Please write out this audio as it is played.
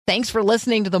Thanks for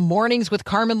listening to the Mornings with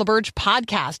Carmen LaBerge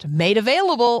podcast, made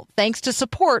available thanks to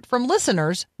support from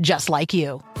listeners just like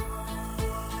you.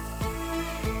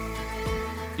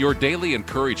 Your daily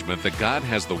encouragement that God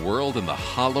has the world in the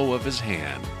hollow of his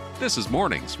hand. This is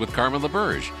Mornings with Carmen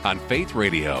LaBerge on Faith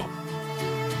Radio.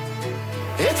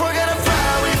 If we're gonna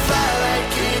fly, we fly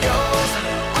like eagles,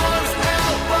 arms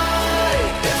out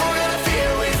wide. If we're gonna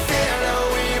fear, we fear no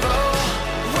evil.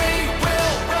 We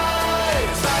will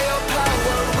rise. By your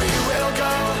power we will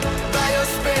go. By your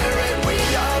spirit we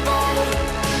are bold.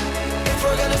 If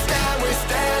we're gonna stand, we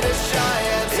stand as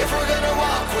giants. If we're gonna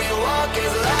walk, we walk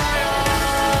as lions.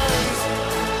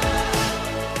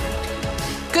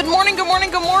 Good morning, good morning,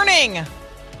 good morning.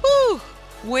 Whew.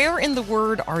 Where in the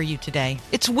Word are you today?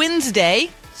 It's Wednesday,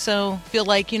 so feel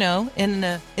like, in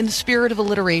the spirit of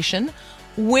alliteration,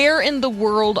 where in the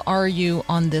world are you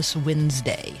on this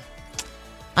Wednesday?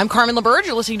 I'm Carmen LaBerge.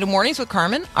 You're listening to Mornings with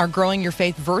Carmen. Our Growing Your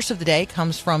Faith verse of the day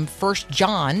comes from 1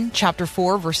 John chapter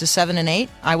 4, verses 7 and 8.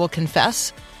 I will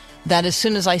confess that as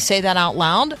soon as I say that out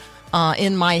loud,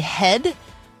 in my head,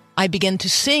 I begin to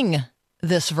sing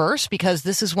this verse because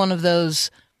this is one of those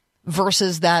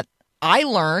verses that I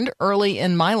learned early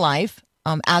in my life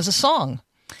as a song.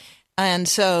 And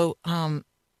so,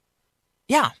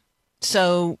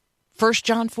 So 1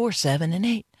 John 4, 7 and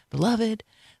 8. Beloved,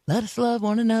 let us love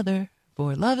one another,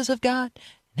 for love is of God,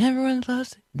 and everyone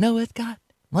loves knoweth God.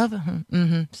 Love,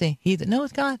 See, he that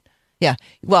knoweth God. Yeah.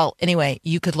 Well, anyway,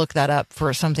 you could look that up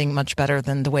for something much better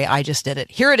than the way I just did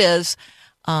it. Here it is,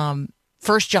 1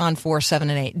 John 4, 7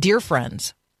 and 8. Dear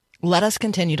friends, let us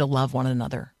continue to love one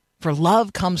another. For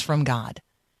love comes from God.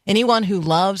 Anyone who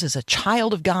loves is a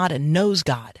child of God and knows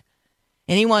God.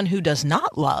 Anyone who does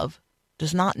not love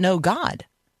does not know God,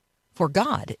 for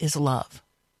God is love.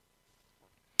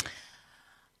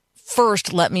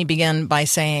 First, let me begin by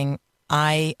saying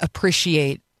I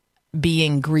appreciate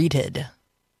being greeted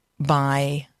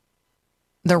by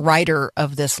the writer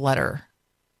of this letter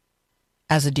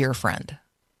as a dear friend.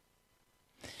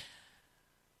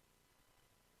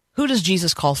 Who does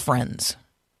Jesus call friends?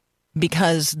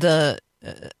 Because the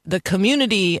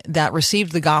community that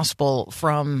received the gospel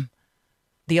from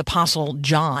the Apostle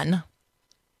John,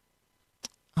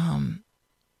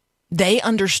 they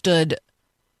understood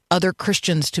other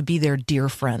Christians to be their dear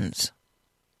friends.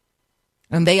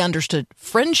 And they understood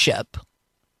friendship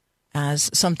as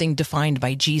something defined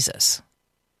by Jesus.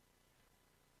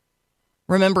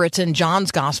 Remember, it's in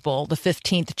John's gospel, the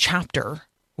 15th chapter,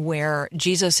 where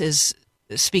Jesus is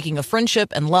speaking of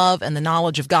friendship and love and the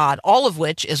knowledge of God, all of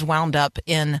which is wound up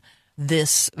in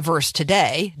this verse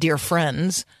today. Dear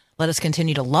friends, let us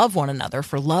continue to love one another,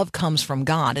 for love comes from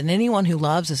God. And anyone who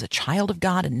loves is a child of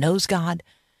God and knows God.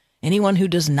 Anyone who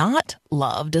does not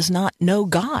love does not know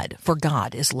God, for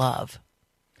God is love.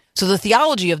 So the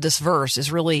theology of this verse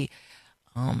is really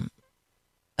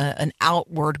an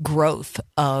outward growth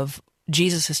of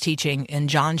Jesus' teaching in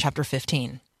John chapter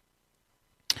 15.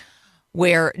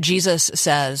 Where Jesus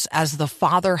says, as the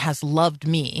Father has loved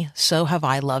me, so have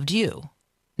I loved you.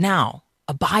 Now,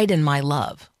 abide in my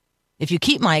love. If you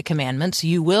keep my commandments,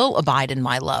 you will abide in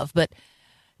my love. But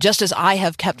just as I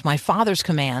have kept my Father's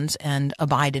commands and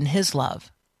abide in his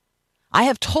love. I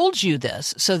have told you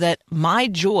this so that my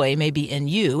joy may be in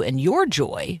you and your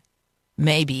joy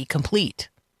may be complete.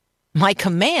 My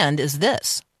command is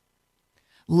this: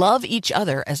 love each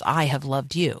other as I have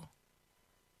loved you.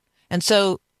 And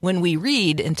so, when we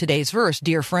read in today's verse,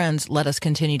 dear friends, let us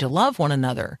continue to love one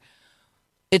another,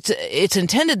 it's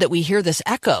intended that we hear this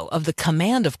echo of the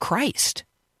command of Christ.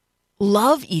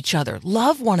 Love each other,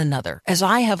 love one another as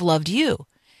I have loved you.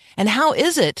 And how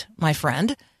is it, my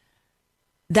friend,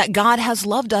 that God has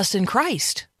loved us in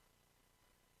Christ?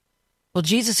 Well,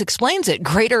 Jesus explains it.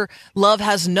 Greater love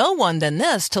has no one than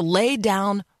this, to lay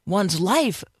down one's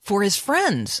life for his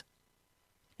friends.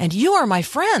 And you are my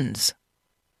friends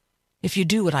if you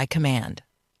do what I command.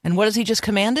 And what has he just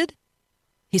commanded?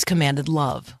 He's commanded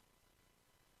love.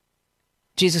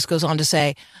 Jesus goes on to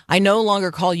say, I no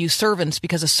longer call you servants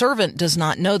because a servant does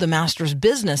not know the master's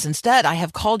business. Instead, I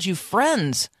have called you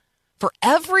friends, for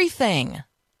everything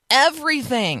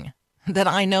that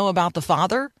I know about the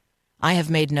Father, I have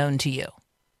made known to you.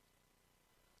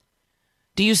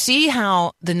 Do you see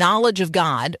how the knowledge of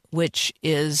God, which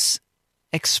is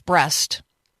expressed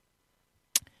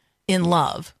in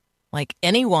love, like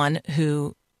anyone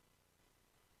who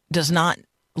does not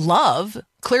love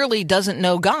clearly doesn't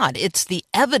know God. It's the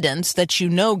evidence that you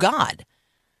know God,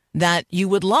 that you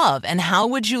would love. And how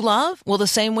would you love? Well, the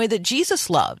same way that Jesus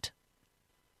loved.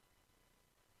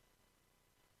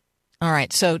 All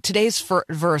right, so today's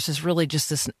verse is really just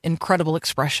this incredible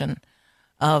expression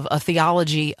of a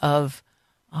theology of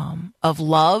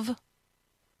love,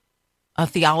 a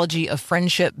theology of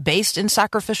friendship based in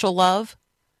sacrificial love,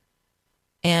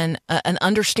 and an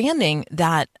understanding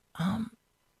that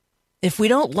if we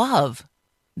don't love,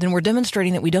 then we're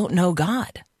demonstrating that we don't know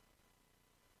God.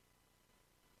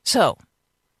 So,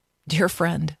 dear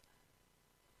friend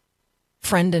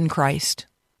in Christ,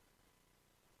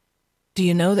 do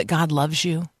you know that God loves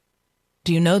you?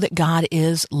 Do you know that God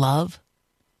is love?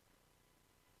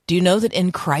 Do you know that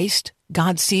in Christ,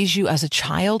 God sees you as a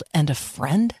child and a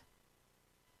friend?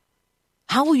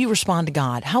 How will you respond to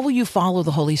God? How will you follow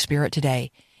the Holy Spirit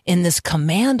today in this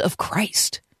command of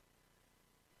Christ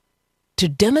to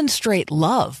demonstrate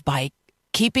love by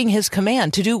keeping his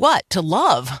command? To do what? To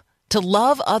love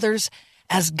others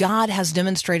as God has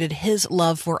demonstrated his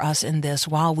love for us in this: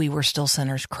 while we were still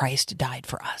sinners, Christ died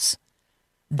for us.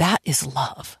 That is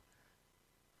love.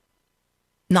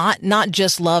 Not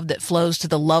just love that flows to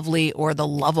the lovely or the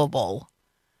lovable,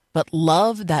 but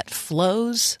love that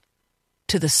flows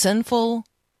to the sinful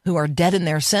who are dead in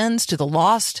their sins, to the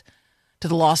lost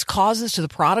causes, to the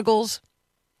prodigals.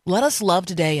 Let us love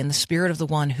today in the spirit of the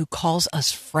one who calls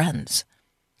us friends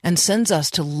and sends us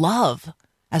to love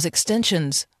as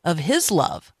extensions of his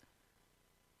love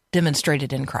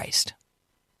demonstrated in Christ.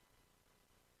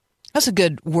 That's a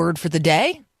good word for the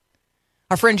day.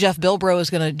 Our friend Jeff Bilbo is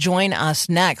going to join us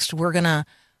next. We're going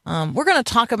to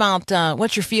talk about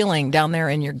what you're feeling down there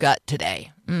in your gut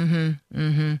today.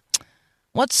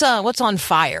 What's on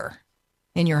fire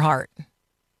in your heart?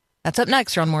 That's up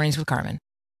next here on Mornings with Carmen.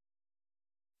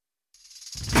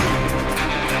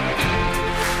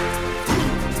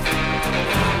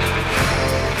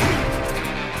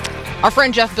 Our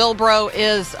friend Jeff Bilbo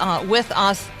is with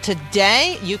us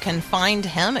today. You can find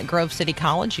him at Grove City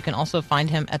College. You can also find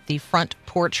him at the Front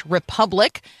Porch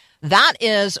Republic. That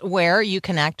is where you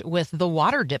connect with the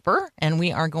Water Dipper, and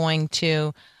we are going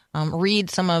to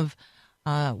read some of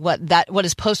what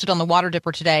is posted on the Water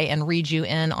Dipper today and read you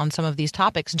in on some of these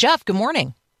topics. Jeff, good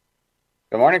morning.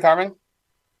 Good morning, Carmen.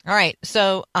 All right,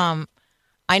 so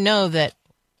I know that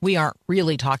we aren't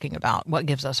really talking about what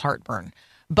gives us heartburn,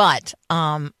 but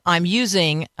I'm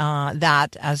using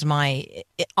that as my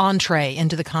entree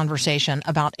into the conversation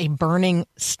about a burning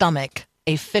stomach,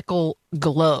 a fickle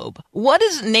globe. What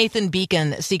is Nathan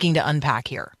Beacon seeking to unpack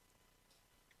here?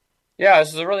 Yeah, this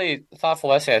is a really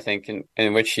thoughtful essay, I think,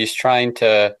 in which he's trying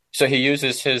to... So he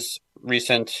uses his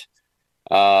recent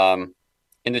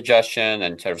indigestion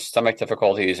and sort of stomach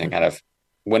difficulties and kind of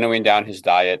winnowing down his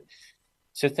diet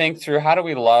to think through, how do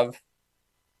we love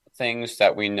things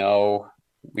that we know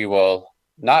we will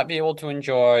not be able to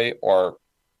enjoy, or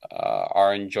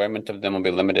our enjoyment of them will be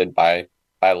limited by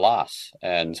loss.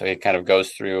 And so he kind of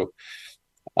goes through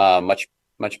much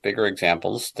bigger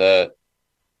examples to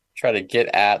try to get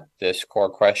at this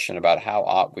core question about how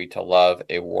ought we to love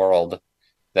a world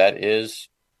that is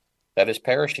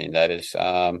perishing, that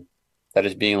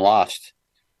is being lost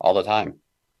all the time.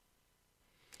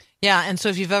 Yeah, and so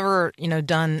if you've ever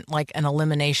done like an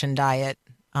elimination diet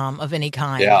of any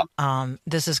kind,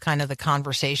 this is kind of the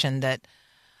conversation that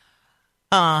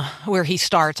where he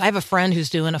starts. I have a friend who's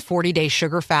doing a 40-day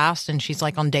sugar fast, and she's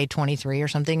like on day 23 or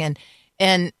something,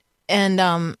 and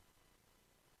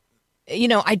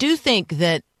I do think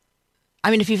that,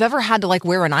 if you've ever had to like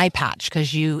wear an eye patch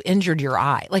because you injured your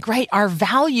eye, like, right, our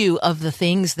value of the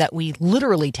things that we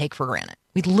literally take for granted.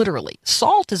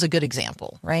 Salt is a good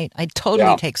example, right? I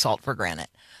totally take salt for granted.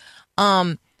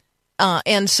 And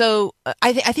so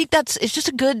I think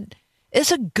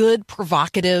it's a good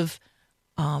provocative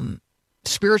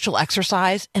spiritual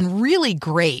exercise and really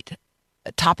great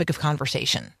topic of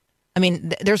conversation.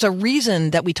 There's a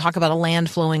reason that we talk about a land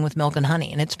flowing with milk and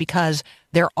honey, and it's because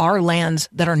there are lands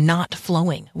that are not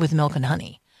flowing with milk and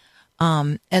honey.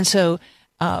 And so,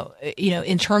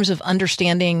 in terms of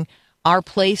understanding our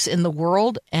place in the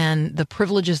world and the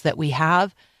privileges that we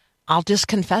have, I'll just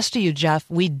confess to you, Jeff,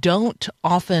 we don't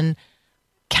often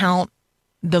count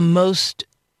the most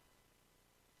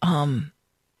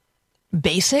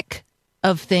basic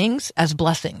of things as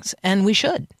blessings, and we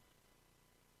should.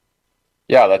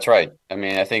 Yeah, that's right.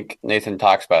 I think Nathan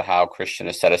talks about how Christian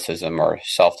asceticism or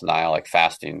self-denial, like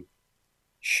fasting,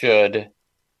 should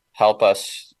help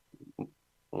us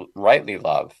rightly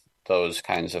love those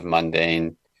kinds of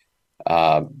mundane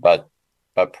but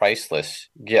priceless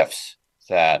gifts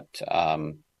that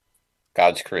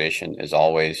God's creation is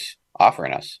always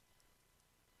offering us.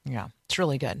 Yeah, it's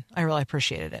really good. I really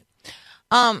appreciated it.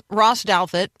 Ross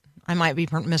Douthit, I might be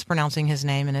mispronouncing his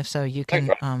name, and if so, you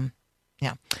can.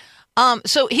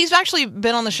 So he's actually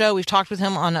been on the show. We've talked with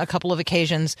him on a couple of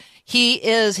occasions. He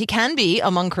can be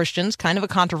among Christians kind of a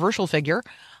controversial figure.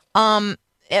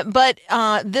 But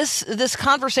this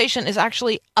conversation is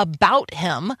actually about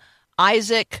him.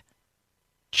 Isaac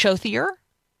Chothier.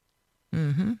 I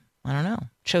don't know.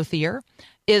 Chothier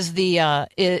is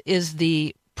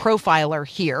the profiler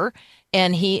here,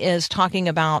 and he is talking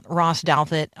about Ross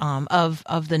Douthat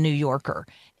of the New Yorker.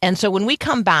 And so when we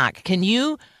come back, can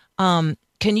you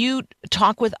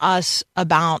talk with us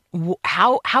about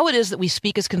how it is that we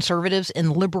speak as conservatives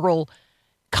in liberal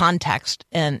context?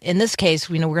 And in this case,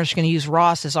 we're just going to use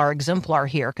Ross as our exemplar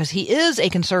here because he is a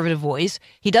conservative voice.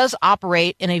 He does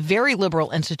operate in a very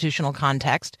liberal institutional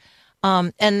context.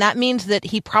 And that means that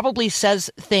he probably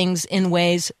says things in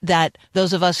ways that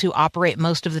those of us who operate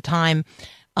most of the time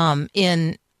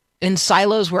in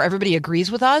silos where everybody agrees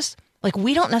with us, like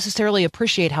we don't necessarily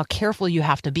appreciate how careful you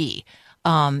have to be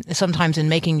sometimes in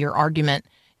making your argument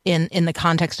in the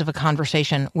context of a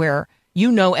conversation where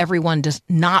everyone does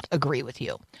not agree with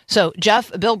you. So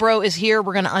Jeff Bilbro is here.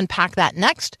 We're going to unpack that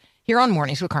next here on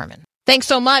Mornings with Carmen. Thanks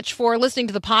so much for listening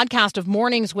to the podcast of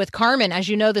Mornings with Carmen. As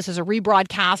you know, this is a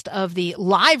rebroadcast of the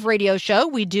live radio show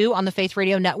we do on the Faith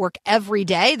Radio Network every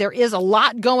day. There is a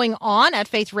lot going on at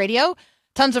Faith Radio.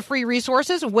 Tons of free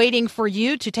resources waiting for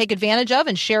you to take advantage of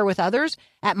and share with others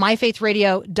at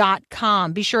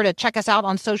myfaithradio.com. Be sure to check us out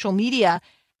on social media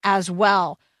as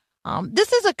well.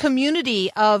 This is a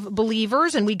community of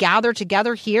believers, and we gather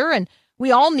together here, and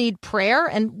we all need prayer.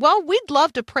 And, well, we'd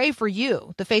love to pray for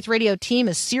you. The Faith Radio team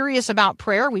is serious about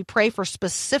prayer. We pray for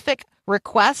specific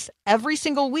requests every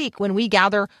single week when we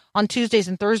gather on Tuesdays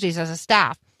and Thursdays as a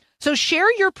staff. So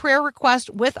share your prayer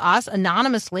request with us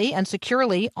anonymously and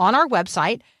securely on our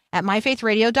website at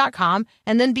myfaithradio.com,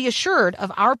 and then be assured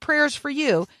of our prayers for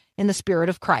you in the spirit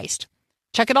of Christ.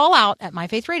 Check it all out at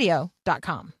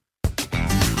myfaithradio.com.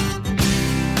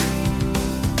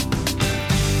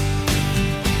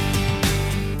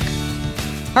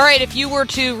 All right, if you were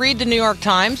to read the New York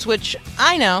Times, which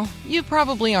I know you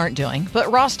probably aren't doing,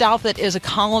 but Ross Douthat is a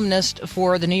columnist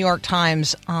for the New York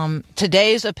Times.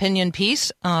 Today's opinion piece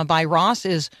by Ross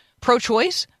is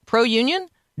pro-choice, pro-union.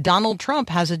 Donald Trump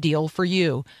has a deal for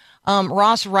you.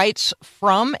 Ross writes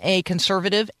from a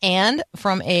conservative and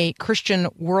from a Christian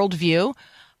worldview,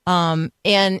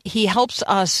 and he helps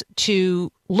us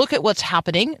to look at what's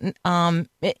happening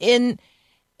in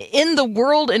the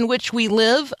world in which we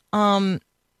live,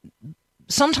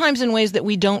 sometimes in ways that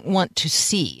we don't want to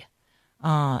see.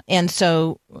 And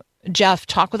so, Jeff,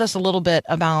 talk with us a little bit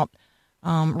about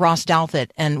Ross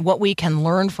Douthat and what we can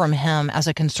learn from him as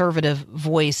a conservative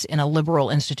voice in a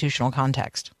liberal institutional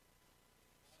context.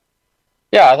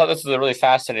 Yeah, I thought this was a really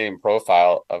fascinating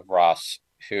profile of Ross,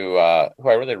 who I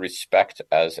really respect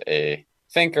as a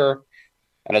thinker.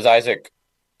 And as Isaac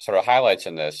sort of highlights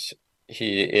in this,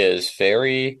 he is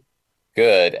very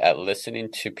good at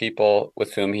listening to people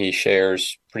with whom he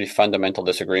shares pretty fundamental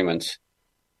disagreements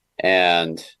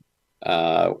and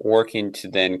working to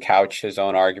then couch his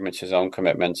own arguments, his own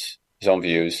commitments, his own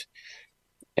views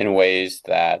in ways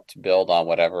that build on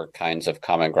whatever kinds of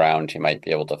common ground he might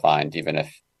be able to find, even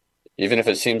if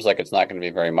it seems like it's not going to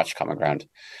be very much common ground.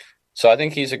 So I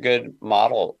think he's a good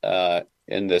model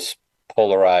in this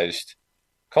polarized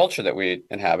culture that we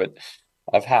inhabit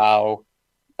of how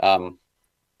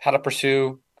to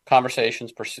pursue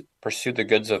conversations, pursue the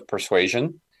goods of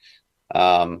persuasion,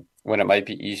 when it might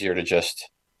be easier to just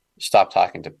stop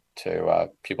talking to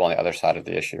people on the other side of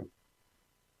the issue.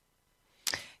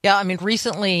 Yeah, I mean,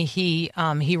 recently he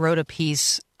wrote a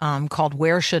piece called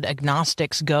 "Where Should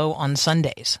Agnostics Go on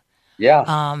Sundays?" Yeah,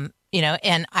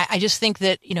 and I just think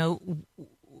that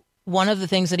one of the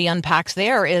things that he unpacks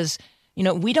there is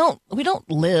we don't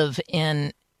live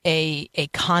in a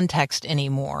context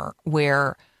anymore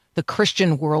where the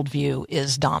Christian worldview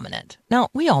is dominant. Now,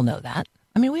 we all know that.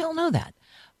 I mean, we all know that.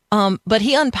 But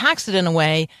he unpacks it in a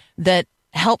way that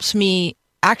helps me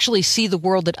actually see the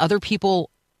world that other people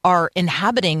are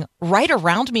inhabiting right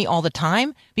around me all the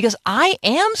time, because I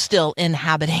am still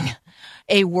inhabiting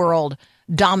a world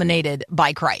dominated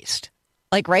by Christ.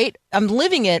 Like, right? I'm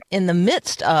living it in the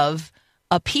midst of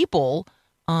a people,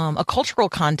 a cultural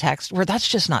context where that's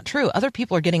just not true. Other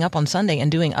people are getting up on Sunday and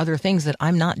doing other things that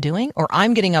I'm not doing, or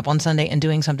I'm getting up on Sunday and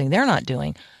doing something they're not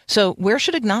doing. So where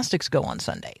should agnostics go on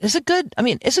Sunday? It's a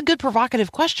good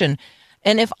provocative question.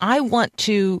 And if I want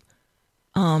to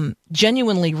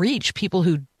genuinely reach people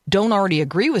who don't already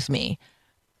agree with me,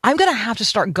 I'm going to have to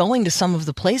start going to some of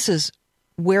the places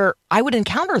where I would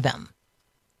encounter them.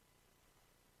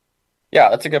 Yeah,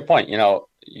 that's a good point.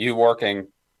 You work in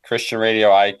Christian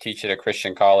radio. I teach at a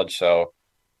Christian college, so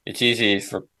it's easy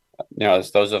for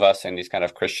as those of us in these kind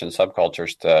of Christian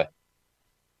subcultures to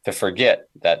forget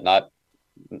that not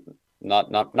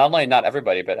only not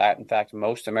everybody, but in fact,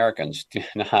 most Americans do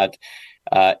not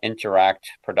interact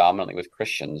predominantly with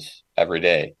Christians every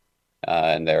day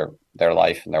in their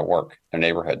life and their work, their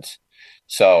neighborhoods.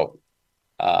 So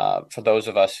for those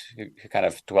of us who kind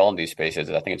of dwell in these spaces,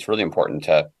 I think it's really important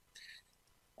to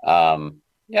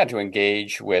to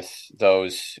engage with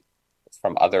those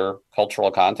from other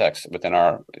cultural contexts within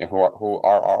our who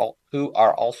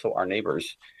are also our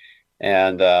neighbors,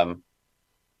 and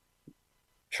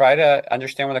try to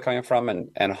understand where they're coming from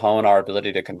and hone our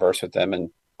ability to converse with them and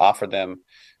offer them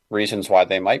reasons why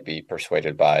they might be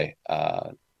persuaded by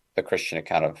the Christian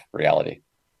account of reality.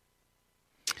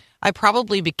 I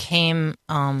probably became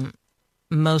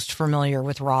most familiar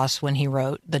with Ross when he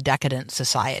wrote The Decadent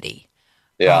Society.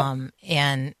 Yeah.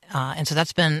 And so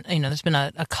that's been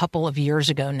a couple of years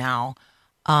ago now.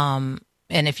 And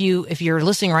if you're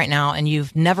listening right now and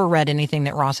you've never read anything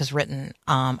that Ross has written,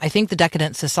 I think The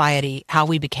Decadent Society, How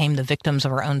We Became the Victims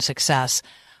of Our Own Success,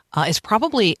 is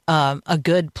probably a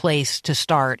good place to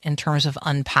start in terms of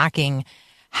unpacking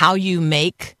how you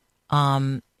make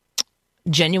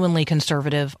genuinely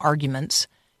conservative arguments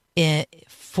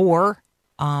for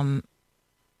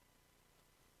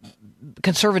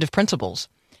conservative principles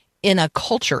in a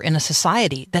culture, in a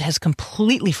society that has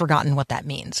completely forgotten what that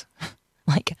means.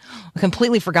 Like,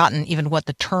 completely forgotten even what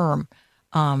the term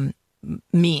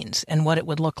means and what it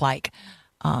would look like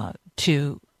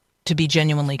to be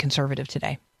genuinely conservative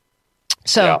today.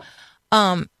 So,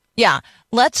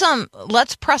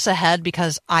 let's press ahead,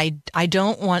 because I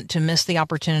don't want to miss the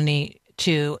opportunity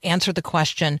to answer the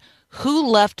question, who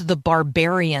left the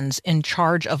barbarians in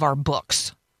charge of our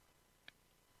books?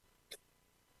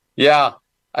 Yeah.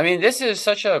 I mean, this is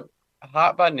such a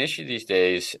hot button issue these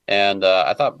days. And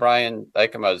I thought Brian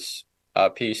Dykema's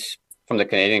piece from the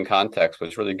Canadian context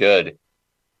was really good.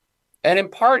 And in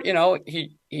part,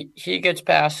 he gets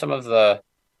past some of the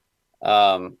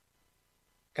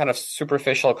kind of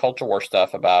superficial culture war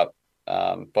stuff about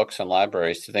books and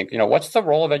libraries to think, what's the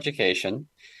role of education?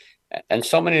 And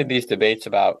so many of these debates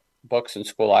about books and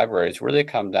school libraries really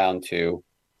come down to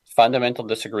fundamental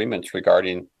disagreements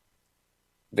regarding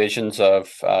visions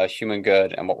of human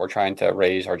good and what we're trying to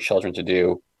raise our children to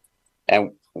do.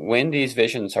 And when these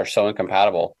visions are so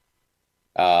incompatible,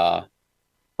 we're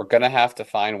going to have to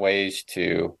find ways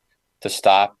to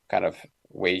stop kind of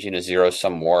waging a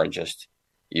zero-sum war and just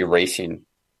erasing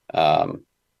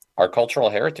our cultural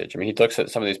heritage. I mean, he looks at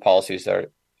some of these policies that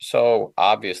are so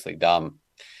obviously dumb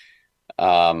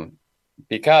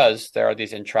because there are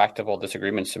these intractable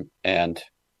disagreements, and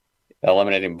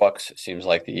eliminating books seems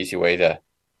like the easy way to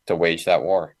wage that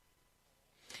war.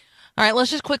 All right, let's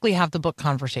just quickly have the book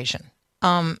conversation.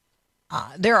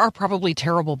 There are probably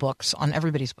terrible books on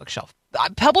everybody's bookshelf.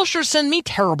 Publishers send me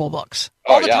terrible books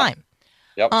all the time.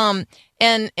 Yep.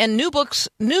 And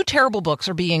new terrible books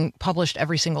are being published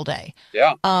every single day.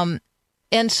 Yeah.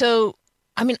 And so,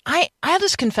 I mean, I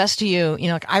just confess to you,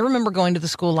 I remember going to the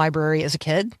school library as a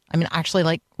kid. I mean,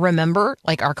 actually, remember,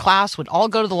 our class would all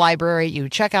go to the library. You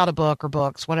would check out a book or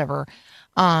books, whatever.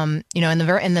 In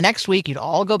the next week, you'd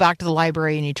all go back to the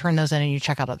library and you turn those in and you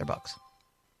check out other books.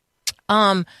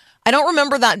 I don't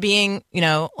remember that being,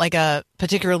 a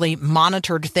particularly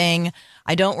monitored thing.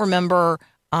 I don't remember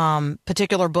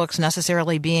particular books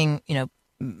necessarily being,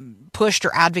 pushed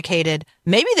or advocated.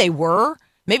 Maybe they were.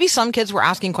 Maybe some kids were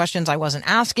asking questions I wasn't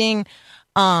asking.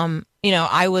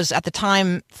 I was at the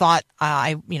time thought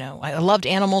I loved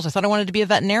animals. I thought I wanted to be a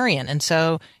veterinarian. And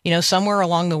so, somewhere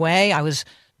along the way, I was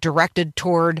directed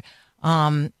toward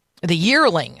the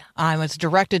yearling. I was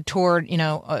directed toward,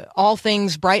 all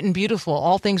things bright and beautiful,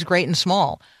 all things great and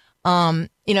small. And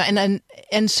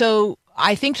so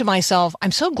I think to myself,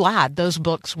 I'm so glad those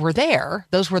books were there.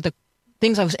 Those were the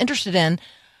things I was interested in.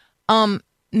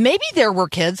 Maybe there were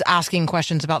kids asking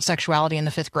questions about sexuality in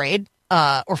the 5th grade,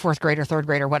 or 4th grade or 3rd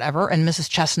grade or whatever. And Mrs.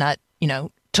 Chestnut,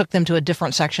 took them to a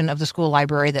different section of the school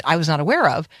library that I was not aware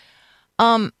of.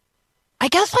 I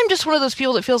guess I'm just one of those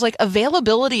people that feels like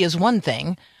availability is one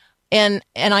thing. And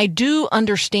I do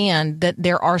understand that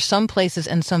there are some places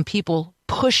and some people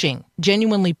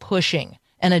genuinely pushing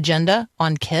an agenda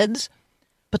on kids.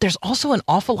 But there's also an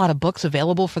awful lot of books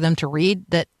available for them to read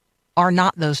that are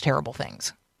not those terrible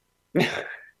things.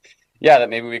 Yeah, that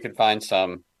maybe we could find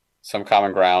some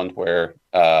common ground where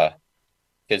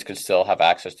kids could still have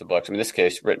access to books. I mean, in this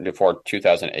case, written before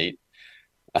 2008,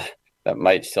 that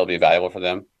might still be valuable for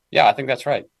them. Yeah, I think that's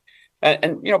right.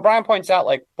 And Brian points out,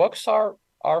 books are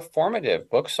formative.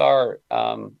 Books are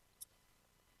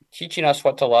teaching us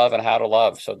what to love and how to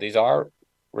love. So these are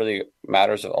really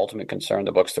matters of ultimate concern,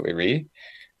 the books that we read.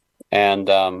 And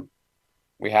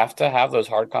we have to have those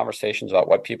hard conversations about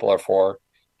what people are for,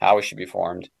 how we should be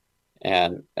formed,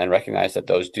 and recognize that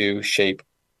those do shape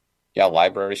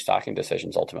library stocking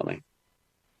decisions ultimately.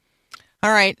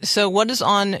 All right. So what is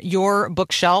on your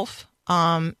bookshelf?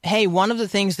 Hey, one of the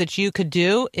things that you could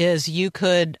do is you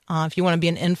could, if you want to be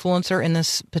an influencer in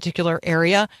this particular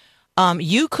area,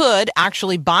 you could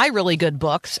actually buy really good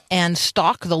books and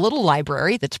stock the little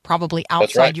library that's probably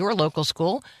outside your local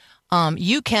school.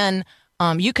 You can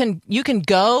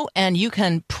go and you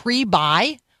can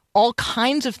pre-buy all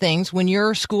kinds of things when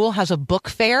your school has a book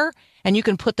fair, and you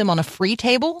can put them on a free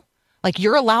table. Like,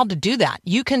 you're allowed to do that.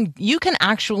 You can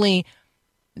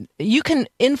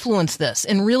influence this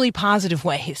in really positive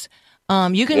ways.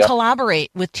 You can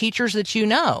collaborate with teachers that you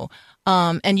know,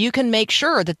 and you can make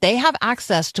sure that they have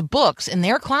access to books in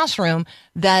their classroom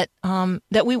that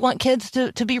we want kids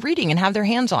to be reading and have their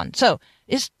hands on. So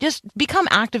it's just become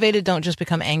activated. Don't just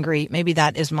become angry. Maybe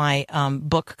that is my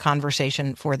book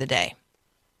conversation for the day.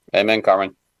 Amen,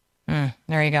 Carmen.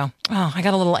 There you go. Oh, I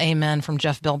got a little amen from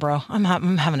Jeff Bilbro. I'm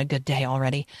having a good day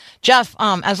already. Jeff,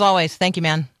 as always, thank you,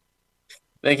 man.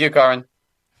 Thank you, Carmen.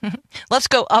 Let's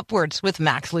go upwards with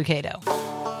Max Lucado.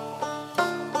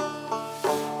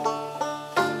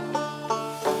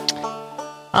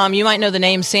 You might know the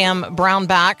name Sam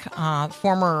Brownback,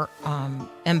 former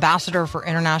ambassador for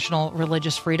international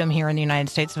religious freedom here in the United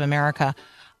States of America.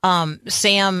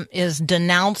 Sam is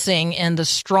denouncing in the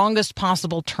strongest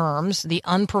possible terms the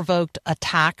unprovoked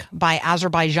attack by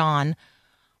Azerbaijan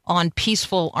on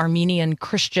peaceful Armenian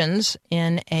Christians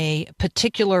in a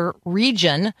particular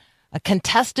region, a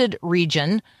contested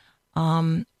region.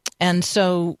 And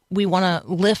so we want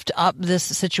to lift up this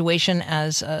situation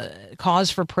as a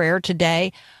cause for prayer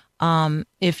today.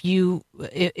 If you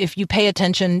pay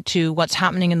attention to what's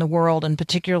happening in the world, and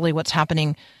particularly what's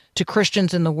happening to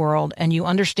Christians in the world, and you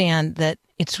understand that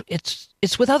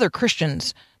it's with other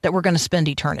Christians that we're going to spend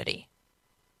eternity.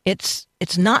 It's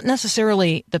not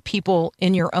necessarily the people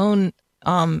in your own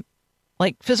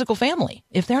like physical family.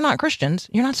 If they're not Christians,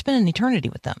 you're not spending eternity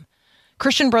with them.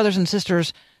 Christian brothers and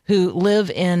sisters who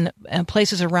live in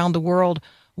places around the world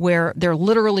where they're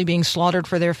literally being slaughtered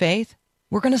for their faith,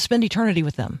 we're going to spend eternity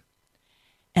with them.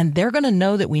 And they're going to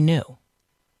know that we knew.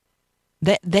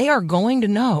 That they are going to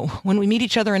know when we meet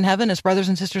each other in heaven as brothers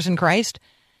and sisters in Christ,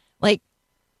 like,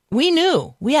 we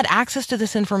knew we had access to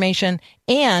this information,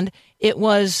 and it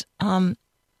was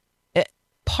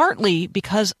partly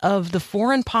because of the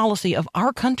foreign policy of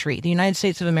our country, the United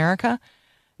States of America,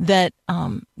 that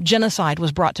genocide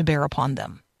was brought to bear upon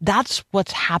them. That's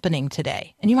what's happening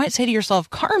today. And you might say to yourself,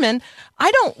 Carmen,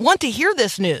 I don't want to hear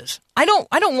this news. I don't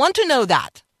want to know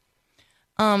that.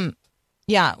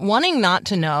 Wanting not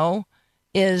to know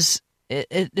is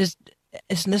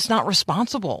not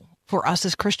responsible for us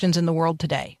as Christians in the world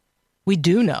today. We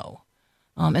do know.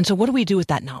 And so what do we do with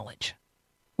that knowledge?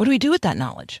 What do we do with that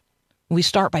knowledge? We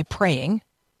start by praying,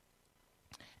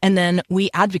 and then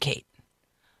we advocate.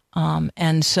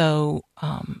 And so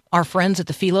our friends at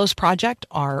the Philos Project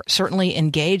are certainly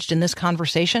engaged in this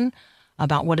conversation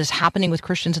about what is happening with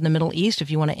Christians in the Middle East.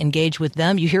 If you want to engage with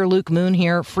them, you hear Luke Moon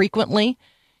here frequently.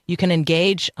 You can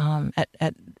engage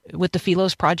with the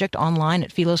Philos Project online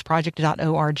at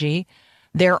philosproject.org.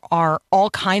 There are all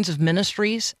kinds of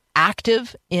ministries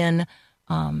active in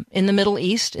the Middle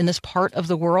East, in this part of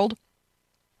the world.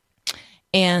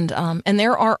 And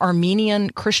there are Armenian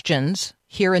Christians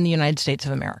here in the United States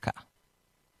of America.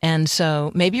 And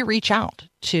so maybe reach out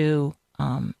to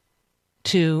an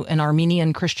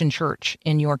Armenian Christian church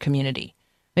in your community.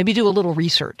 Maybe do a little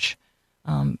research.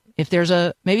 If there's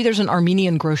an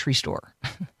Armenian grocery store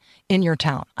in your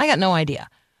town. I got no idea.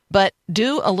 But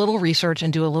do a little research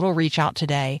and do a little reach out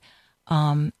today.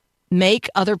 Make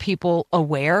other people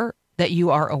aware that you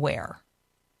are aware.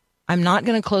 I'm not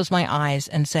going to close my eyes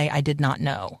and say I did not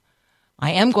know.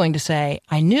 I am going to say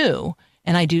I knew,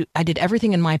 and I did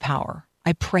everything in my power.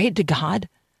 I prayed to God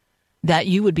that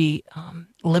you would be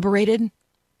liberated,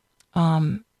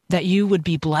 that you would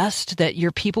be blessed, that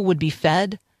your people would be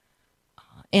fed,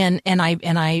 and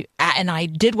I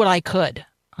did what I could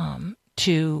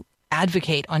to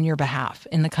advocate on your behalf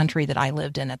in the country that I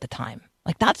lived in at the time.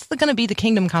 Like, that's going to be the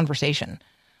kingdom conversation.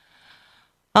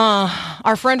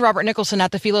 Our friend Robert Nicholson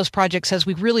at the Philos Project says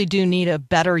we really do need a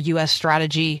better U.S.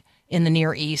 strategy in the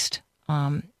Near East.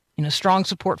 Strong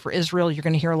support for Israel. You're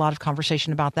going to hear a lot of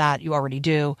conversation about that. You already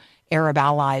do. Arab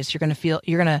allies. You're going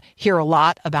to hear a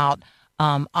lot about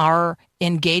our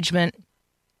engagement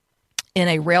in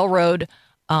a railroad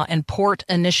and port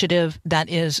initiative that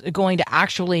is going to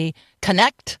actually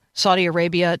connect Saudi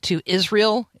Arabia to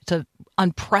Israel. It's an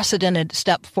unprecedented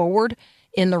step forward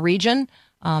in the region.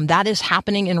 That is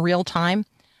happening in real time.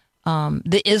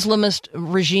 The Islamist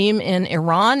regime in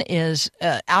Iran is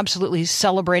absolutely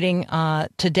celebrating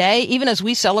today, even as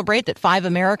we celebrate that 5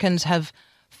 Americans have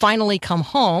finally come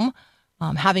home,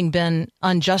 having been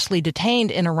unjustly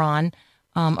detained in Iran.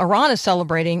 Iran is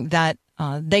celebrating that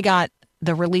they got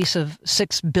the release of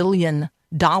 $6 billion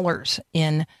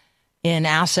in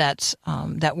assets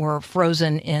that were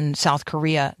frozen in South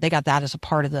Korea. They got that as a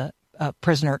part of the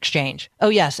prisoner exchange. Oh,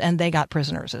 yes, and they got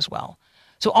prisoners as well.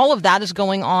 So all of that is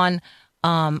going on.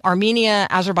 Armenia,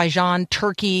 Azerbaijan,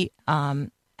 Turkey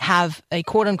have a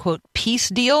quote-unquote peace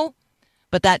deal,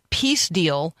 but that peace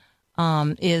deal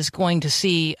is going to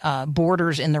see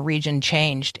borders in the region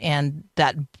changed, and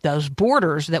that those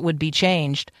borders that would be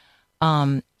changed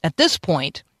at this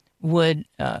point would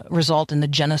result in the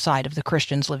genocide of the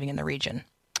Christians living in the region.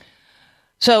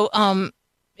 So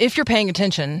if you're paying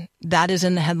attention, that is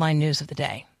in the headline news of the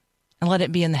day. And let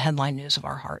it be in the headline news of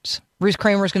our hearts. Ruth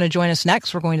Kramer is going to join us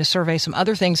next. We're going to survey some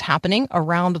other things happening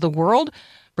around the world,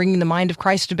 bringing the mind of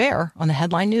Christ to bear on the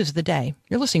headline news of the day.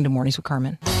 You're listening to Mornings with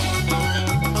Carmen.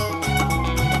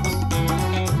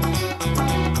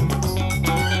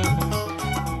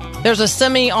 There's a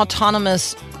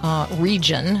semi-autonomous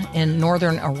region in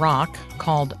northern Iraq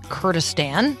called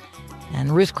Kurdistan.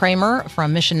 And Ruth Kramer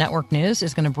from Mission Network News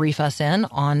is going to brief us in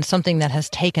on something that has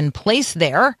taken place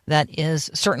there that is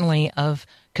certainly of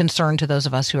concern to those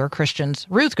of us who are Christians.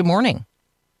 Ruth, good morning.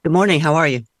 Good morning. How are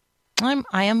you? I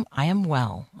am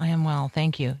well. I am well.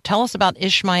 Thank you. Tell us about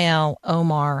Ishmael,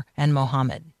 Omar, and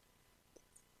Mohammed.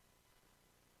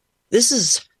 This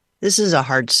is a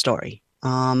hard story.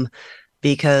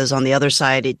 Because on the other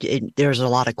side, there's a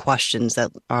lot of questions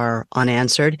that are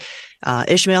unanswered.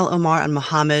 Ishmael, Omar, and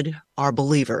Muhammad are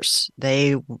believers.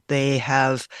 They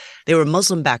were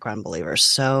Muslim background believers,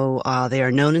 so they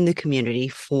are known in the community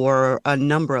for a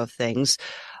number of things.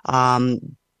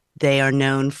 They are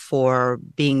known for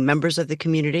being members of the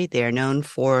community. They are known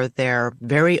for their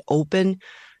very open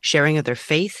sharing of their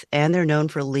faith, and they're known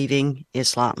for leaving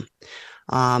Islam.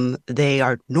 They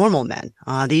are normal men.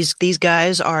 These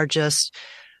guys are just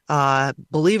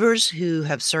believers who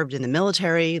have served in the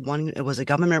military. One was a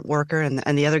government worker,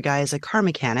 and the other guy is a car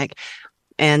mechanic,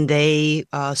 and they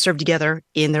served together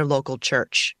in their local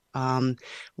church.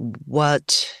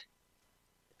 What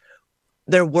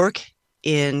their work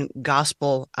in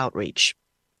gospel outreach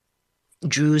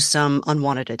drew some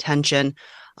unwanted attention,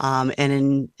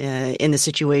 and in the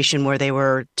situation where they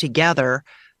were together,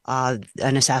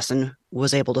 an assassin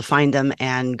was able to find them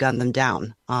and gun them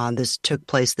down. This took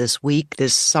place this week.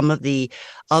 Some of the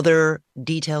other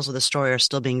details of the story are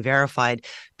still being verified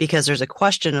because there's a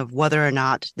question of whether or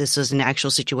not this is an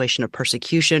actual situation of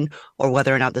persecution or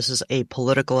whether or not this is a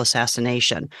political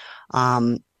assassination.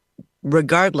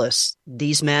 Regardless,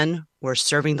 these men were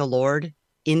serving the Lord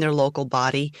in their local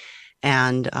body,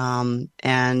 and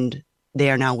they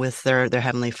are now with their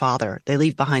Heavenly Father. They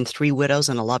leave behind 3 widows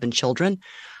and 11 children.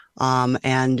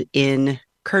 And in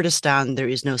Kurdistan, there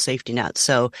is no safety net.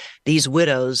 So these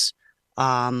widows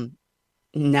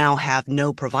now have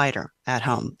no provider at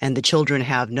home, and the children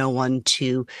have no one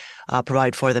to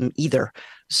provide for them either.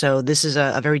 So this is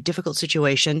a very difficult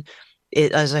situation.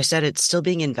 As I said, it's still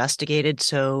being investigated.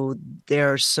 So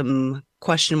there are some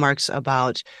question marks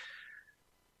about,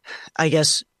 I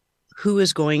guess, who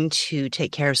is going to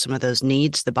take care of some of those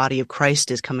needs. The body of Christ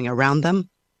is coming around them.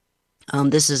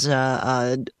 This is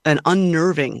an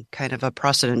unnerving kind of a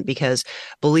precedent because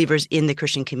believers in the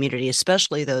Christian community,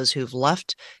 especially those who've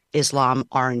left Islam,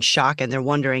 are in shock, and they're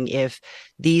wondering if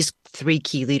these 3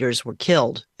 key leaders were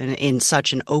killed in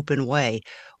such an open way,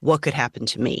 what could happen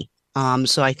to me?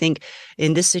 So I think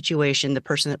in this situation, the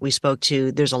person that we spoke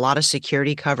to, there's a lot of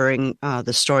security covering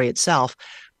the story itself.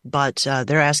 But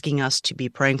they're asking us to be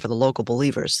praying for the local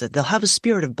believers, that they'll have a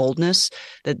spirit of boldness,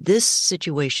 that this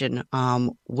situation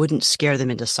wouldn't scare them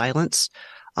into silence.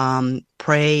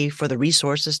 Pray for the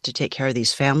resources to take care of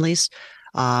these families,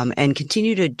 and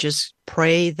continue to just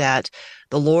pray that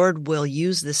the Lord will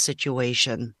use this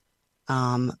situation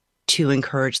to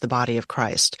encourage the body of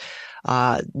Christ.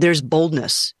 There's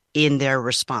boldness in their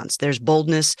response. There's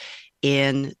boldness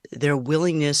in their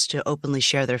willingness to openly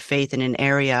share their faith in an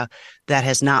area that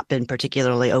has not been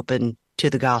particularly open to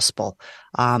the gospel.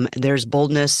 There's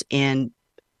boldness in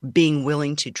being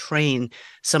willing to train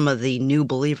some of the new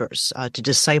believers, to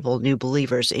disciple new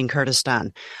believers in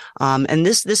Kurdistan. And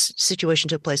this situation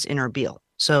took place in Erbil.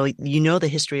 So you know the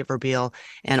history of Erbil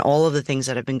and all of the things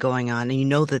that have been going on, and you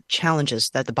know the challenges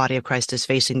that the body of Christ is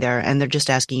facing there, and they're just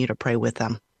asking you to pray with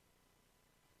them.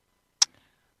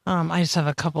 I just have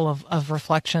a couple of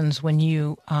reflections when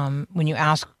you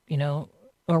ask,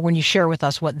 or when you share with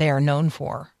us what they are known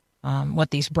for,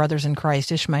 what these brothers in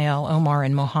Christ, Ishmael, Omar,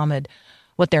 and Mohammed,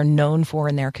 what they're known for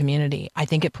in their community. I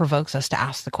think it provokes us to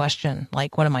ask the question,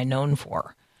 like, what am I known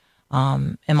for?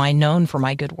 Am I known for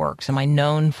my good works? Am I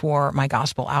known for my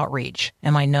gospel outreach?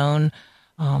 Am I known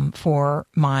for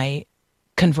my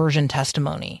conversion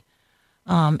testimony?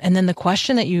 And then the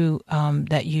question that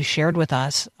you shared with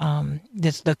us,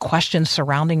 the question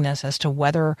surrounding this as to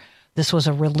whether this was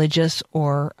a religious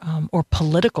or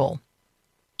political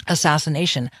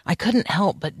assassination. I couldn't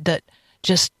help but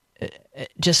just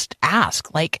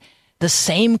ask, like, the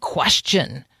same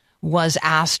question was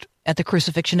asked at the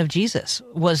crucifixion of Jesus.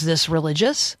 Was this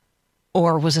religious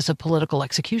or was this a political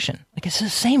execution? Like, it's the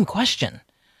same question.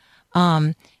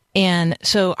 And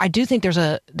so I do think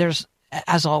there's,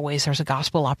 as always, there's a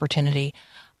gospel opportunity.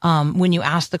 When you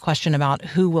ask the question about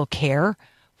who will care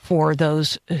for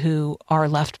those who are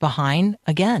left behind,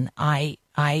 again, I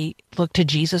look to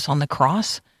Jesus on the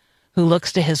cross, who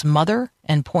looks to his mother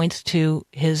and points to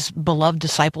his beloved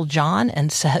disciple John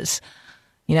and says,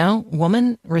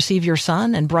 woman, receive your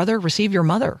son, and brother, receive your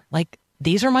mother. Like,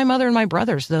 these are my mother and my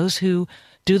brothers, those who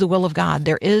do the will of God.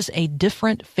 There is a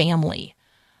different family,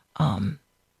 among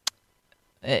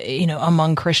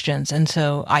Christians. And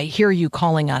so I hear you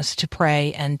calling us to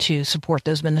pray and to support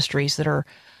those ministries that are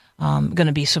going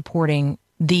to be supporting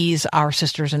these, our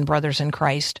sisters and brothers in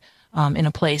Christ, in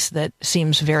a place that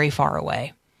seems very far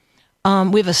away.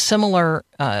 We have a similar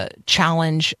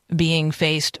challenge being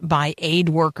faced by aid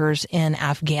workers in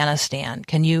Afghanistan.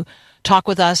 Can you talk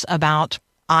with us about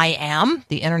IAM,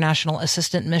 the International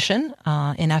Assistant Mission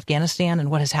in Afghanistan,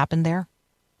 and what has happened there?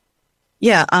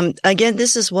 Yeah. Again,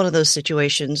 this is one of those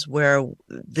situations where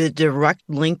the direct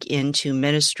link into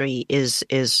ministry is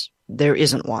there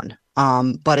isn't one.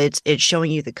 But it's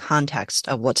showing you the context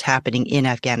of what's happening in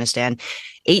Afghanistan.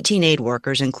 18 aid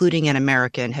workers, including an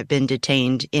American, have been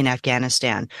detained in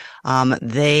Afghanistan.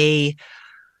 They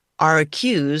are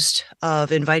accused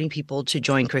of inviting people to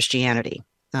join Christianity.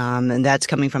 And that's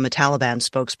coming from a Taliban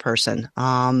spokesperson.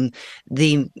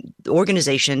 The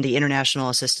organization, the International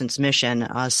Assistance Mission,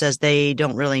 says they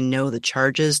don't really know the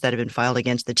charges that have been filed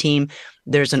against the team.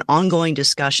 There's an ongoing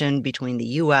discussion between the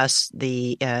U.S.,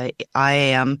 the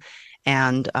IAM,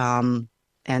 and the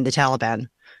Taliban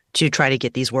to try to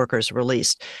get these workers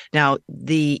released. Now,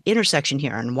 the intersection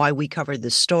here and why we covered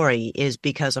this story is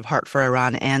because of Heart for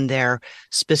Iran and their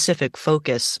specific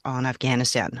focus on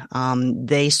Afghanistan.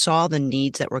 They saw the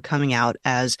needs that were coming out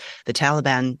as the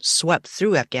Taliban swept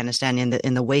through Afghanistan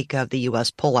in the wake of the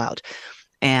U.S. pullout.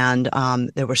 And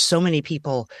there were so many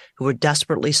people who were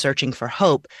desperately searching for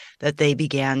hope that they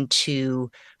began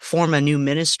to form a new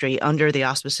ministry under the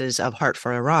auspices of Heart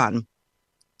for Iran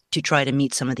to try to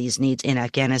meet some of these needs in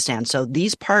Afghanistan. So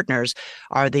these partners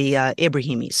are the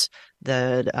Ibrahimis.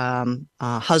 The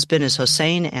husband is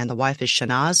Hossein and the wife is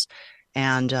Shanaz.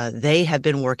 And they have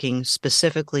been working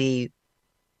specifically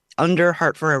under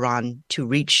Heart for Iran to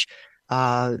reach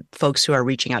folks who are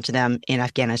reaching out to them in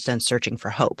Afghanistan searching for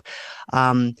hope.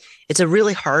 It's a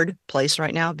really hard place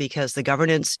right now because the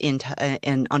governance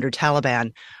under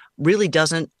Taliban really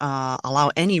doesn't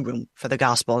allow any room for the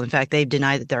gospel. In fact, they've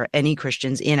denied that there are any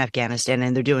Christians in Afghanistan,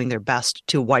 and they're doing their best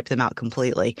to wipe them out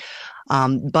completely.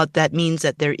 But that means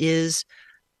that there is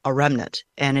a remnant,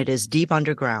 and it is deep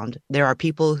underground. There are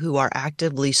people who are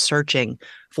actively searching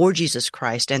for Jesus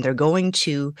Christ, and they're going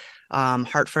to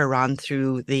Heart for Iran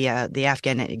through the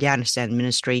Afghanistan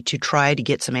ministry to try to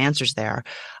get some answers there.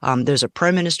 There's a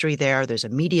prayer ministry there. There's a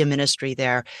media ministry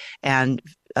there, and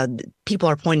people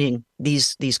are pointing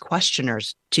these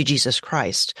questioners to Jesus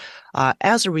Christ.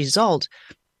 As a result,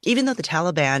 even though the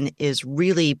Taliban is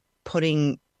really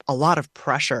putting a lot of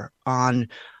pressure on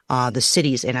the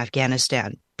cities in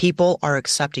Afghanistan, people are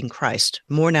accepting Christ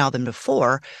more now than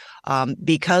before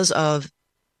because of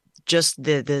just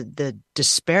the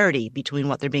disparity between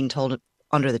what they're being told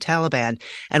under the Taliban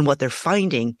and what they're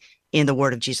finding in the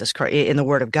word of Jesus Christ, in the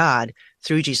word of God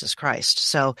through Jesus Christ.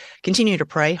 So continue to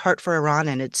pray. Heart for Iran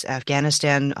and its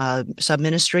Afghanistan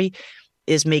sub-ministry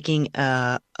is making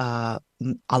a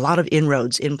lot of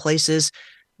inroads in places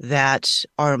that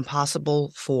are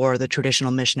impossible for the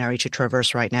traditional missionary to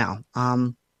traverse right now.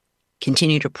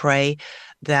 Continue to pray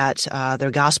that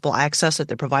their gospel access that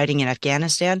they're providing in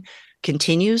Afghanistan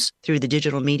continues through the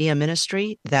digital media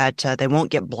ministry, that they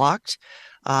won't get blocked,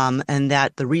 and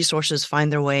that the resources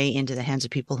find their way into the hands of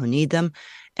people who need them,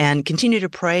 and continue to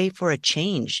pray for a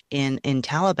change in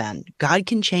Taliban. God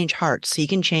can change hearts. He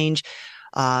can change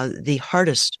the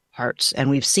hardest hearts. And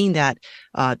we've seen that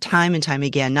time and time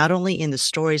again, not only in the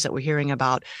stories that we're hearing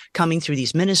about coming through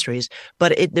these ministries,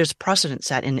 but there's precedent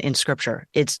set in Scripture.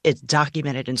 It's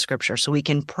documented in Scripture. So we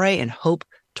can pray and hope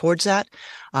towards that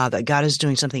God is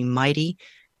doing something mighty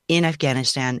in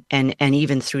Afghanistan and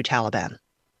even through Taliban.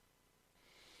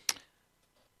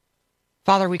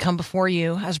 Father, we come before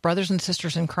you as brothers and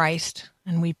sisters in Christ,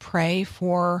 and we pray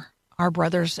for our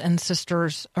brothers and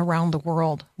sisters around the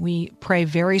world. We pray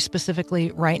very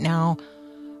specifically right now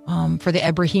for the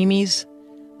Ebrahimis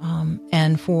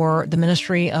and for the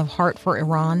Ministry of Heart for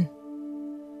Iran.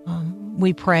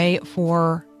 We pray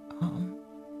for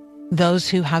those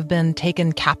who have been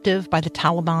taken captive by the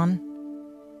Taliban.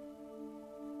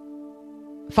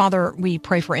 Father, we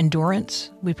pray for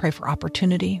endurance. We pray for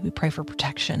opportunity. We pray for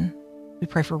protection. We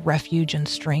pray for refuge and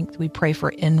strength. We pray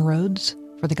for inroads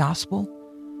for the gospel.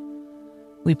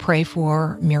 We pray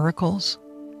for miracles.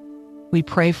 We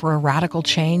pray for a radical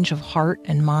change of heart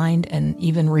and mind and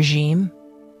even regime.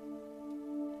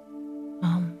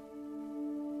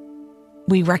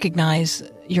 We recognize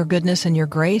your goodness and your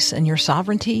grace and your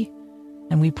sovereignty,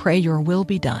 and we pray your will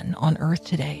be done on earth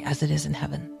today as it is in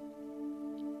heaven.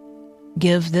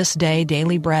 Give this day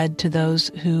daily bread to those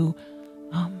who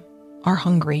are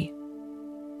hungry,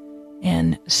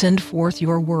 and send forth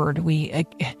your word. We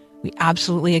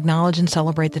absolutely acknowledge and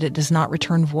celebrate that it does not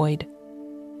return void.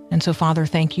 And so, Father,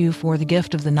 thank you for the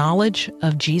gift of the knowledge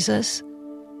of Jesus,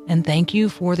 and thank you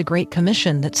for the Great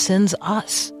Commission that sends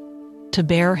us to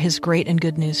bear his great and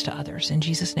good news to others. In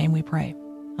Jesus' name we pray.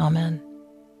 Amen.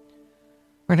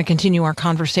 We're going to continue our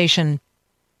conversation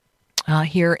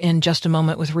here in just a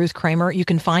moment with Ruth Kramer. You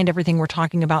can find everything we're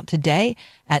talking about today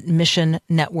at Mission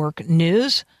Network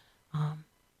News,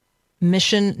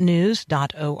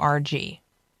 missionnews.org.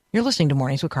 You're listening to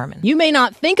Mornings with Carmen. You may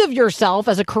not think of yourself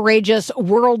as a courageous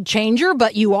world changer,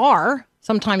 but you are.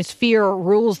 Sometimes fear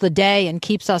rules the day and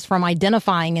keeps us from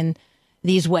identifying in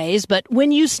these ways. But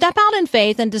when you step out in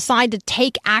faith and decide to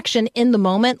take action in the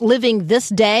moment, living this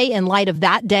day in light of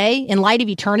that day, in light of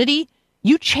eternity,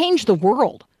 you change the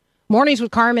world. Mornings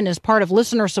with Carmen is part of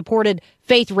listener-supported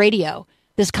Faith Radio.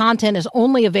 This content is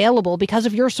only available because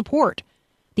of your support.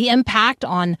 The impact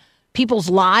on people's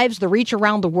lives, the reach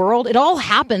around the world, it all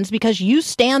happens because you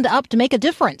stand up to make a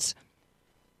difference.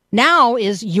 Now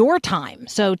is your time.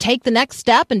 So take the next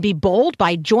step and be bold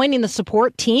by joining the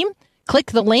support team.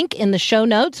 Click the link in the show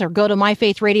notes or go to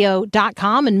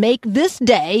myfaithradio.com and make this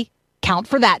day count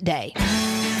for that day.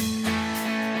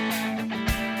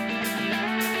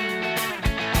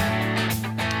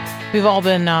 We've all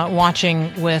been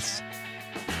watching with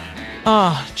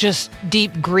just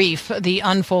deep grief the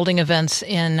unfolding events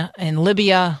in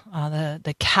Libya,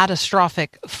 the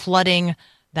catastrophic flooding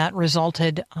that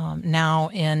resulted now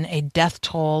in a death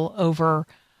toll over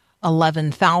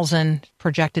 11,000,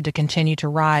 projected to continue to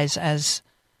rise as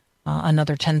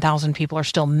another 10,000 people are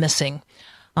still missing.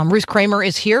 Ruth Kramer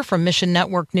is here from Mission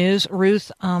Network News.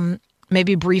 Ruth,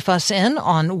 maybe brief us in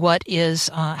on what is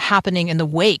happening in the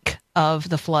wake of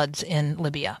the floods in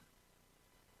Libya.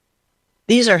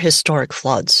 These are historic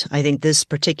floods. I think this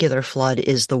particular flood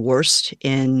is the worst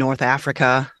in North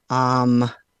Africa,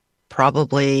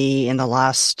 probably in the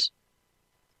last,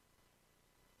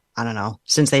 I don't know,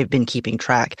 since they've been keeping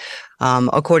track.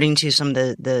 According to some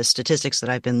of the statistics that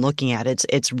I've been looking at,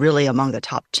 it's really among the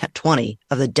top 20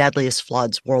 of the deadliest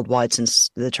floods worldwide since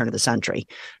the turn of the century,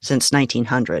 since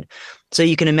 1900. So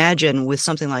you can imagine with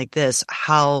something like this,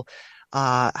 how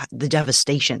the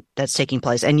devastation that's taking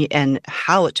place and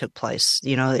how it took place.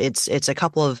 You know, it's a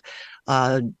couple of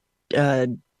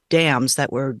dams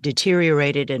that were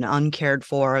deteriorated and uncared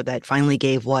for that finally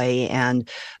gave way, and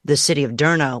the city of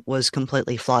Derna was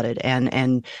completely flooded,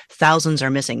 and thousands are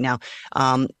missing. Now,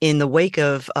 in the wake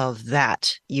of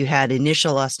that, you had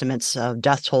initial estimates of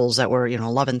death tolls that were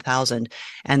 11,000,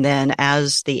 and then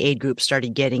as the aid group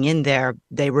started getting in there,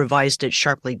 they revised it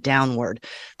sharply downward.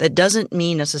 That doesn't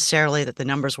mean necessarily that the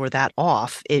numbers were that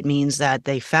off. It means that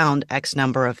they found X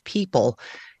number of people,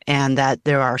 and that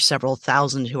there are several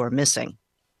thousand who are missing.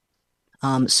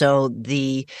 So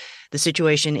the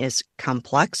situation is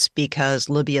complex because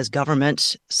Libya's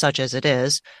government, such as it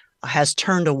is, has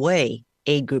turned away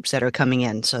aid groups that are coming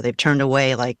in. So they've turned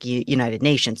away like United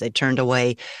Nations. They turned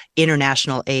away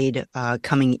international aid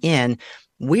coming in.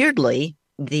 Weirdly,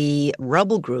 the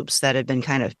rebel groups that have been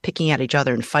kind of picking at each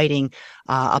other and fighting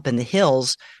up in the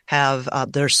hills have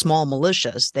their small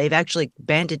militias. They've actually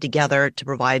banded together to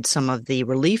provide some of the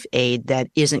relief aid that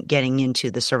isn't getting into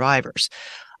the survivors.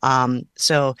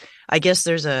 So I guess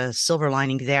there's a silver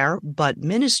lining there, but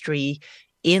ministry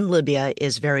in Libya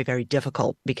is very, very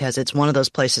difficult because it's one of those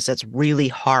places that's really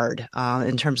hard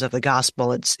in terms of the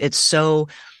gospel. It's so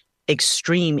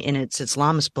extreme in its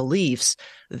Islamist beliefs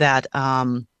that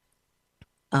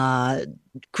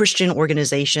Christian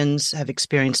organizations have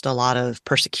experienced a lot of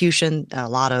persecution, a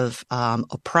lot of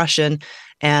oppression,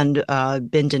 and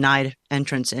been denied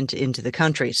entrance into the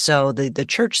country. So the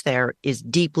church there is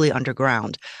deeply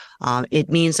underground. It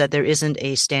means that there isn't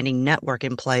a standing network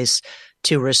in place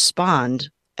to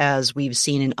respond, as we've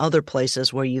seen in other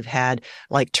places where you've had,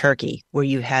 like Turkey, where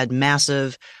you had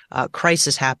massive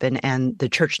crisis happen and the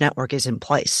church network is in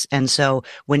place. And so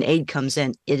when aid comes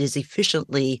in, it is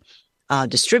efficiently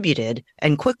distributed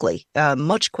and quickly,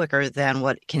 much quicker than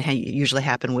what can usually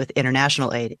happen with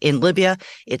international aid. In Libya,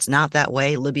 it's not that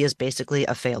way. Libya is basically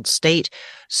a failed state.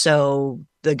 So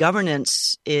the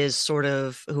governance is sort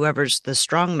of whoever's the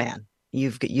strong man.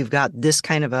 You've got this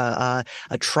kind of a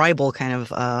tribal kind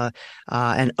of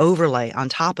an overlay on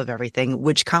top of everything,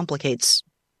 which complicates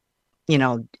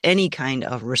any kind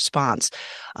of response.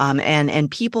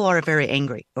 And people are very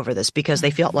angry over this because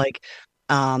they felt like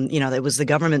it was the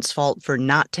government's fault for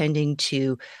not tending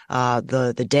to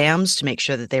the dams to make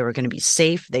sure that they were going to be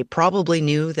safe. They probably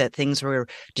knew that things were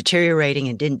deteriorating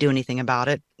and didn't do anything about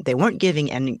it. They weren't given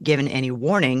any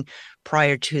warning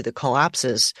prior to the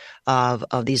collapses of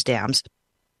these dams.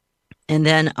 And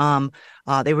then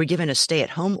they were given a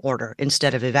stay-at-home order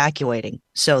instead of evacuating.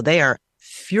 So they are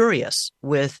furious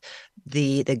with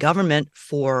the government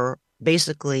for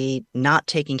basically not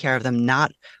taking care of them,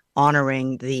 not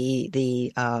honoring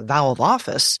the vow of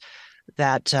office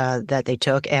that they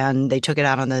took, and they took it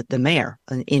out on the mayor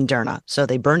in Derna. So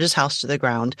they burned his house to the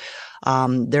ground.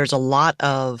 There's a lot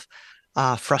of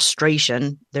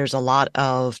frustration. There's a lot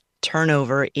of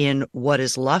turnover in what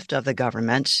is left of the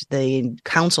government. The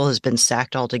council has been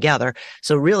sacked altogether.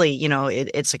 So really,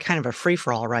 it's a kind of a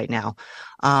free-for-all right now.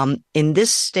 In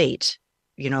this state,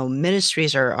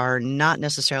 ministries are not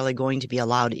necessarily going to be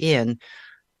allowed in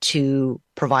to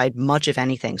provide much of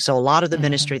anything. So a lot of the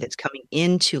ministry that's coming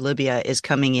into Libya is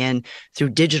coming in through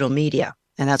digital media.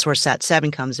 And that's where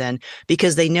Sat7 comes in,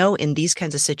 because they know in these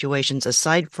kinds of situations,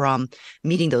 aside from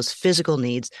meeting those physical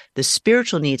needs, the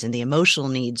spiritual needs and the emotional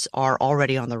needs are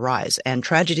already on the rise. And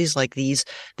tragedies like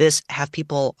this have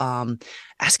people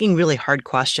asking really hard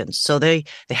questions. So they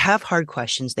have hard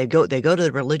questions. They go to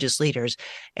the religious leaders,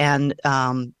 and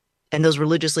those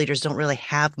religious leaders don't really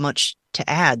have much to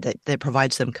add that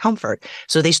provides them comfort.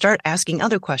 So they start asking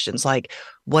other questions like,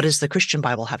 what does the Christian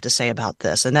Bible have to say about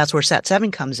this? And that's where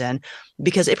Sat7 comes in,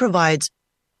 because it provides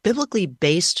biblically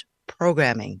based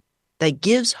programming that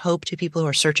gives hope to people who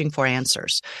are searching for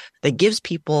answers, that gives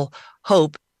people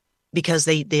hope because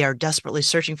they are desperately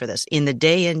searching for this. In the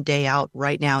day in, day out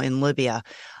right now in Libya,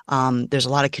 there's a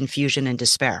lot of confusion and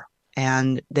despair,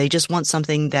 and they just want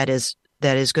something that is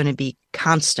going to be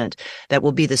constant, that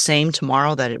will be the same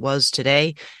tomorrow that it was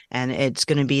today, and it's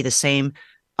going to be the same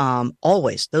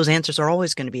always. Those answers are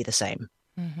always going to be the same.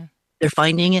 Mm-hmm. They're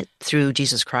finding it through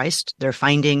Jesus Christ. They're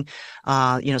finding,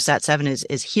 Sat7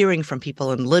 is hearing from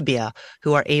people in Libya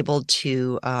who are able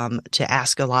to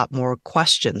ask a lot more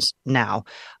questions now,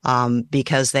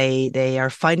 because they are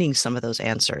finding some of those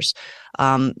answers.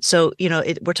 So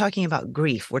we're talking about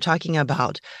grief. We're talking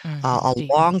about a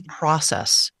long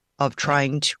process of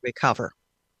trying to recover.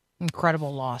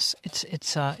 Incredible loss.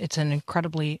 It's an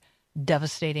incredibly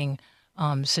devastating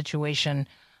situation.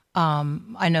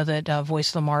 I know that Voice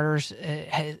of the Martyrs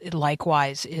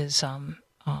likewise is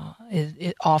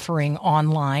offering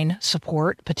online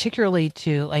support, particularly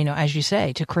to, as you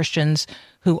say, to Christians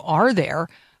who are there,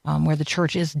 where the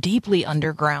church is deeply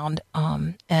underground.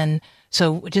 And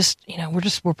so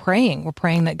we're praying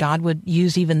that God would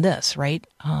use even this, right?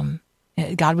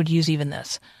 God would use even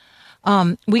this.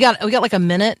 We got like a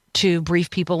minute to brief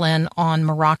people in on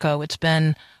Morocco. It's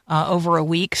been over a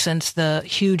week since the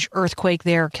huge earthquake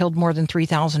there killed more than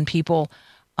 3,000 people.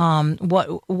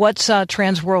 What's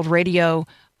Trans World Radio?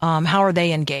 How are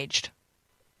they engaged?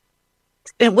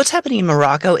 And what's happening in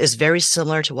Morocco is very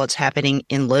similar to what's happening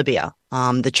in Libya.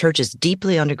 The church is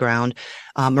deeply underground.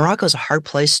 Morocco is a hard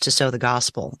place to sow the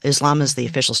gospel. Islam is the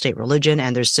official state religion,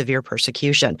 and there's severe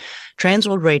persecution.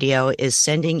 Transworld Radio is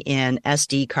sending in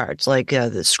SD cards, like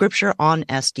the scripture on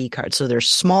SD cards. So they're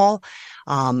small,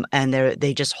 and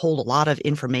they just hold a lot of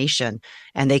information,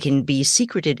 and they can be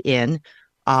secreted in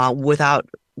without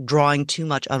drawing too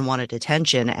much unwanted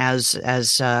attention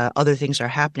as other things are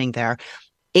happening there.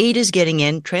 Aid is getting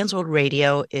in. Transworld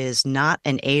Radio is not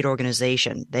an aid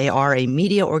organization. They are a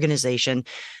media organization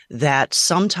that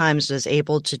sometimes is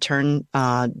able to turn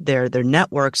their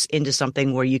networks into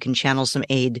something where you can channel some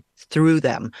aid through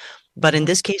them. But in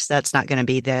this case, that's not going to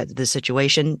be the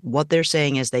situation. What they're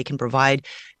saying is they can provide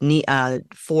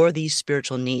for these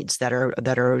spiritual needs that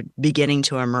are beginning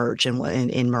to emerge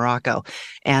in Morocco,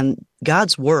 and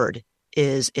God's word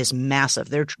is massive.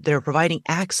 They're providing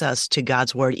access to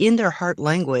God's word in their heart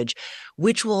language,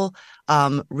 which will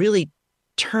really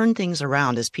turn things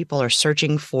around as people are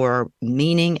searching for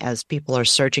meaning, as people are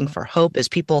searching for hope, as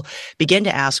people begin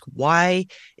to ask, why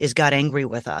is God angry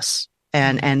with us?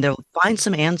 And they'll find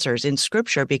some answers in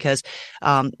Scripture, because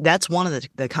that's one of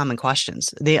the common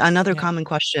questions. Another common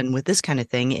question with this kind of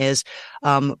thing is,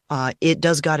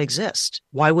 does God exist?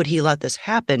 Why would he let this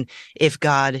happen if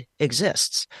God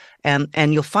exists?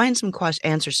 And you'll find some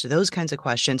answers to those kinds of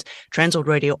questions. Transworld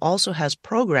Radio also has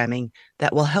programming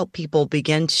that will help people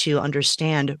begin to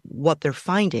understand what they're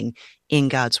finding in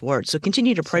God's word. So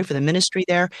continue to pray for the ministry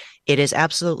there. It is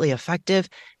absolutely effective,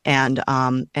 and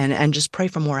just pray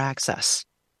for more access.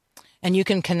 And you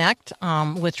can connect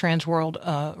with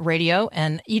Transworld Radio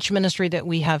and each ministry that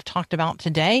we have talked about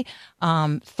today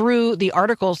through the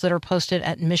articles that are posted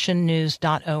at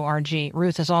missionnews.org.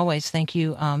 Ruth, as always, thank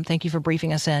you. Thank you for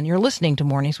briefing us in. You're listening to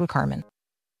Mornings with Carmen.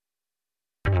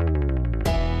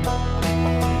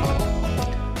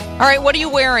 All right, what are you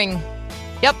wearing?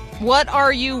 Yep, what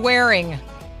are you wearing?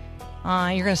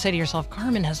 You're going to say to yourself,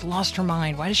 Carmen has lost her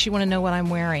mind. Why does she want to know what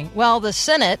I'm wearing? Well, the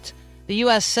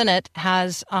U.S. Senate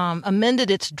has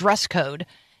amended its dress code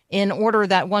in order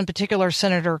that one particular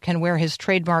senator can wear his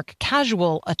trademark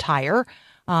casual attire,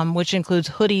 which includes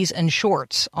hoodies and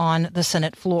shorts on the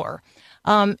Senate floor.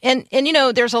 And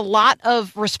there's a lot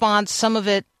of response, some of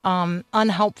it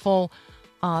unhelpful,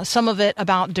 some of it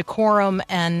about decorum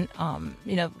and,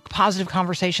 positive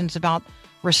conversations about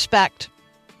respect.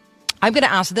 I'm going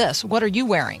to ask this. What are you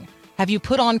wearing? Have you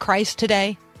put on Christ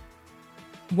today?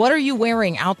 What are you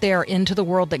wearing out there into the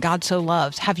world that God so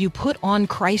loves? Have you put on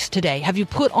Christ today? Have you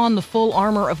put on the full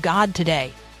armor of God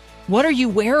today? What are you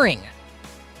wearing?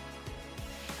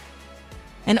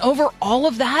 And over all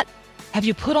of that, have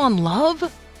you put on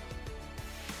love?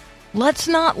 Let's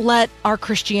not let our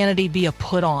Christianity be a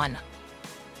put on.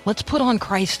 Let's put on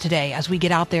Christ today as we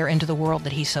get out there into the world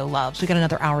that he so loves. We got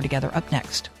another hour together up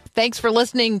next. Thanks for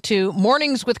listening to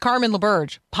Mornings with Carmen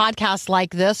LaBerge. Podcasts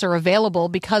like this are available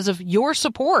because of your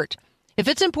support. If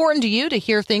it's important to you to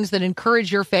hear things that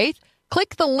encourage your faith,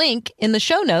 click the link in the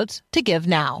show notes to give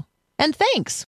now. And thanks.